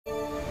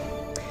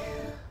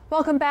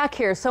Welcome back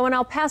here. So an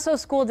El Paso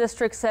School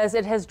District says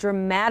it has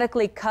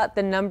dramatically cut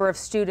the number of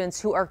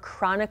students who are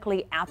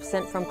chronically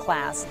absent from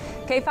class.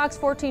 KFOX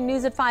 14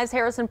 News at 5's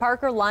Harrison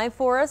Parker live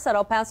for us at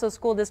El Paso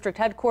School District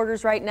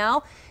headquarters right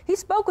now. He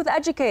spoke with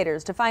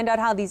educators to find out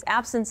how these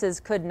absences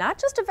could not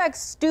just affect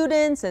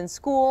students and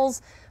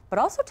schools, but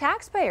also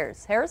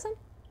taxpayers. Harrison?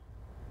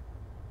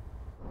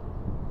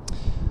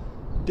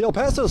 The El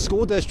Paso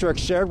School District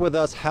shared with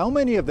us how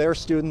many of their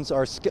students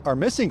are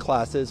missing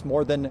classes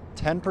more than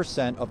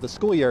 10% of the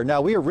school year.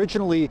 Now, we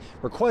originally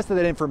requested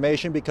that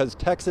information because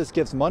Texas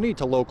gives money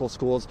to local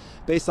schools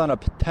based on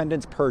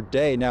attendance per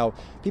day. Now,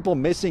 people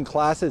missing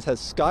classes has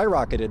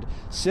skyrocketed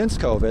since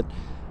COVID,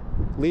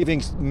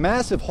 leaving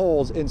massive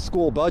holes in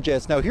school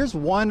budgets. Now, here's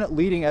one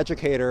leading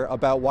educator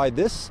about why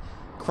this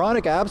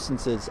chronic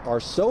absences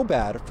are so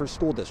bad for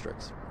school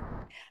districts.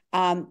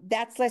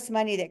 That's less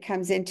money that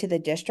comes into the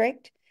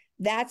district.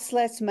 That's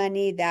less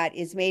money that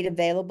is made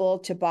available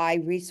to buy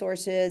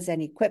resources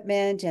and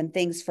equipment and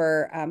things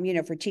for,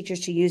 for teachers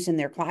to use in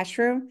their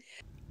classroom.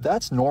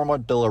 That's Norma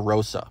De La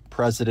Rosa,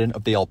 president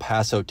of the El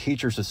Paso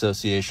Teachers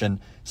Association,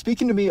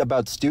 speaking to me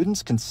about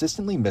students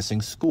consistently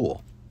missing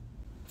school.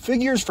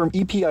 Figures from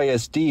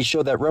EPISD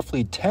show that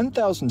roughly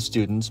 10,000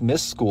 students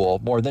miss school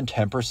more than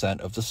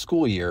 10% of the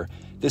school year.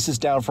 This is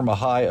down from a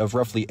high of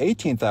roughly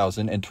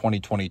 18,000 in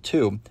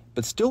 2022,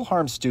 but still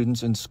harms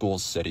students in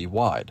schools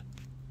citywide.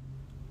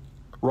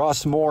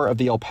 Ross Moore of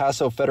the El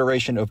Paso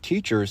Federation of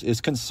Teachers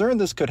is concerned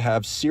this could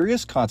have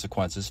serious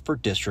consequences for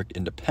district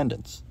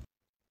independence.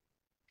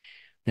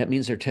 That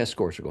means their test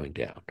scores are going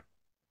down,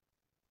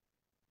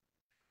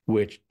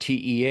 which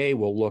TEA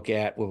will look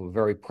at with a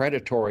very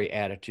predatory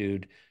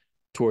attitude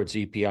towards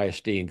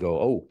EPISD and go,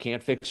 oh,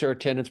 can't fix our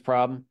attendance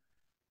problem.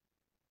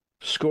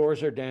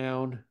 Scores are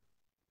down.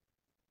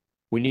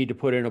 We need to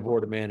put in a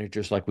board of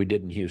managers like we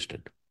did in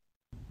Houston.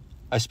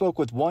 I spoke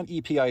with one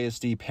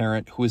EPISD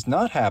parent who is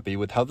not happy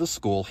with how the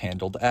school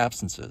handled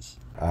absences.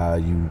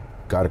 You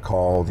got to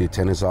call the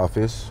attendance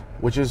office,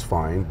 which is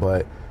fine,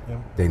 but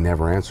they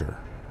never answer.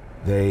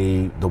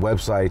 The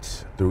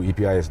websites through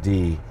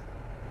EPISD,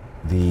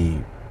 the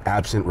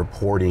absent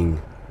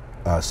reporting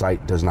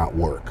site does not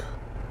work.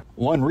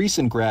 One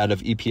recent grad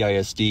of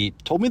EPISD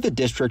told me the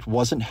district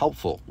wasn't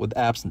helpful with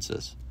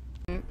absences.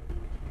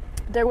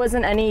 There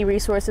wasn't any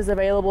resources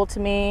available to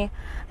me,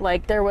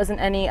 like there wasn't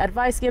any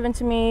advice given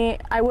to me.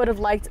 I would have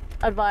liked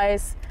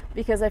advice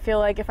because I feel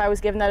like if I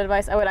was given that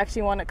advice, I would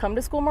actually want to come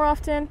to school more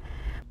often.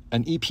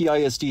 An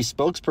EPISD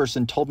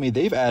spokesperson told me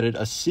they've added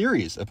a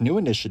series of new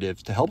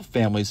initiatives to help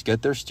families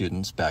get their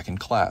students back in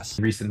class.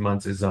 In recent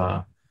months is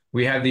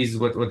we have these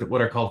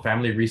what are called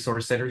family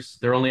resource centers.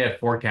 They're only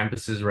at 4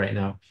 campuses right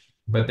now,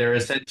 but they're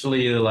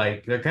essentially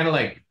they're kind of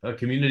like a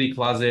community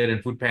closet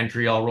and food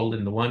pantry all rolled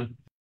into one.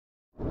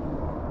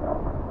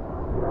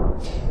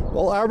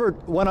 Well,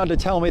 Albert went on to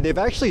tell me they've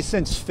actually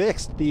since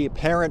fixed the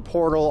parent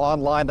portal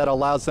online that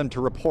allows them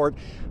to report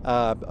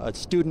a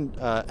student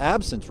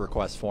absence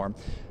request form.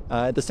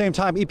 At the same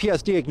time,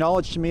 EPSD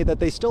acknowledged to me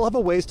that they still have a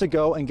ways to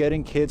go in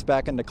getting kids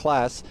back into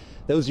class.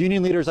 Those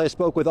union leaders I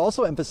spoke with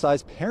also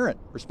emphasized parent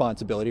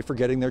responsibility for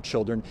getting their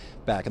children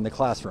back in the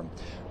classroom.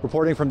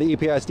 Reporting from the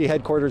EPSD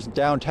headquarters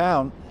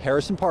downtown,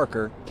 Harrison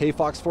Parker,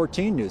 KFOX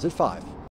 14 News at 5.